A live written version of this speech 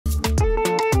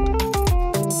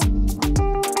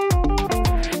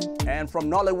from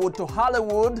Nollywood to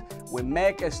Hollywood, we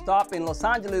make a stop in Los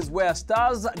Angeles where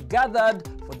stars gathered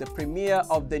for the premiere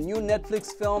of the new Netflix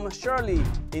film Shirley,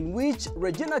 in which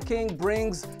Regina King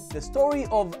brings the story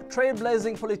of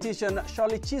trailblazing politician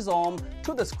Shirley Chisholm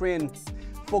to the screen.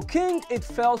 For King, it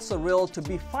felt surreal to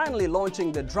be finally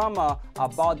launching the drama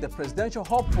about the presidential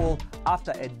hopeful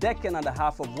after a decade and a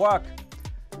half of work.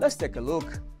 Let's take a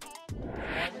look.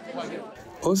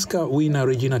 Oscar winner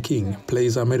Regina King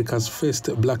plays America's first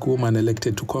black woman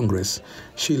elected to Congress,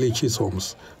 Shirley Chisholm,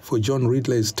 for John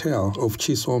Ridley's tale of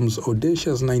Chisholm's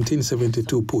audacious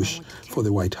 1972 push for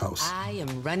the White House. I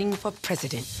am running for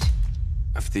president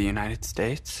of the United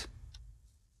States?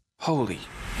 Holy.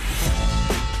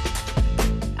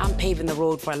 I'm paving the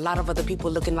road for a lot of other people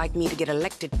looking like me to get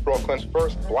elected. Brooklyn's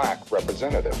first black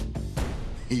representative.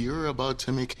 You're about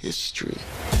to make history.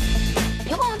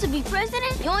 You want to be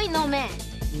president? You ain't no man.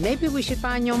 Maybe we should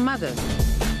find your mother.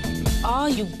 All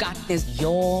you got is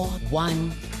your one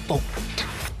vote.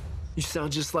 You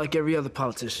sound just like every other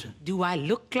politician. Do I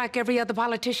look like every other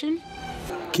politician?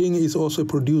 King is also a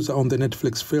producer on the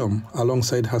Netflix film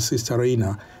alongside her sister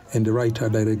Reina and the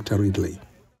writer-director Ridley.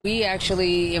 We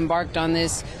actually embarked on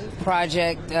this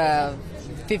project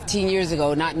 15 years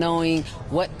ago, not knowing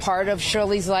what part of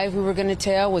Shirley's life we were going to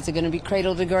tell. Was it going to be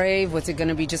cradle to grave? Was it going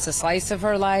to be just a slice of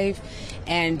her life?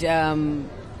 And,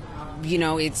 you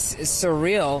know, it's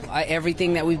surreal,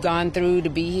 everything that we've gone through to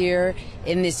be here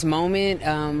in this moment,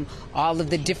 all of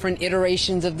the different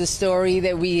iterations of the story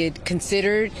that we had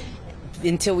considered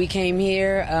until we came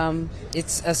here.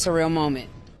 It's a surreal moment.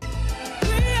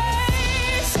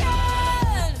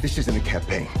 This isn't a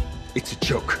campaign. It's a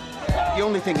joke. The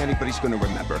only thing anybody's going to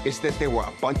remember is that there were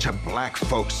a bunch of black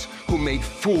folks who made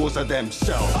fools of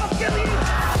themselves.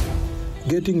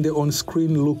 Getting the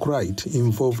on-screen look right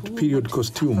involved period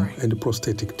costume and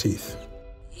prosthetic teeth.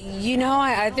 You know,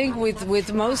 I think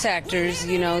with most actors,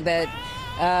 you know, that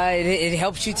it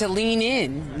helps you to lean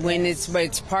in when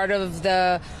it's part of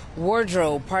the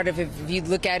wardrobe, part of, if you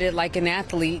look at it like an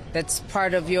athlete, that's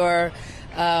part of your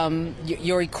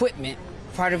equipment,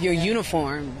 part of your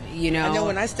uniform, you know. I know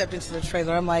when I stepped into the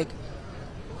trailer, I'm like,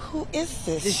 who is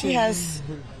this? She has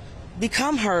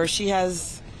become her. She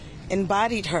has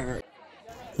embodied her.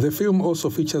 The film also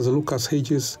features Lucas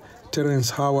Hedges, Terrence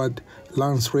Howard,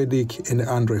 Lance Reddick, and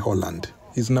Andre Holland.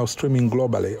 It's now streaming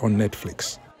globally on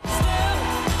Netflix.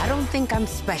 I don't think I'm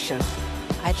special.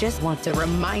 I just want to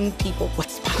remind people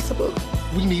what's possible.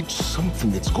 We need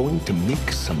something that's going to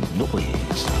make some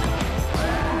noise.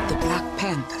 The Black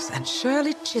Panthers and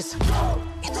Shirley Chisholm.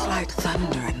 It's like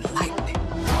thunder and lightning.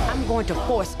 I'm going to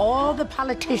force all the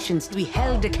politicians to be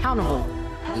held accountable.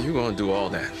 You're gonna do all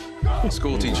that.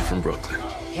 School teacher from Brooklyn.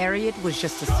 Harriet was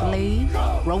just a slave.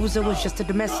 Rosa was just a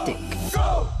domestic.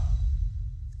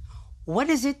 What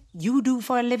is it you do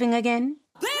for a living again?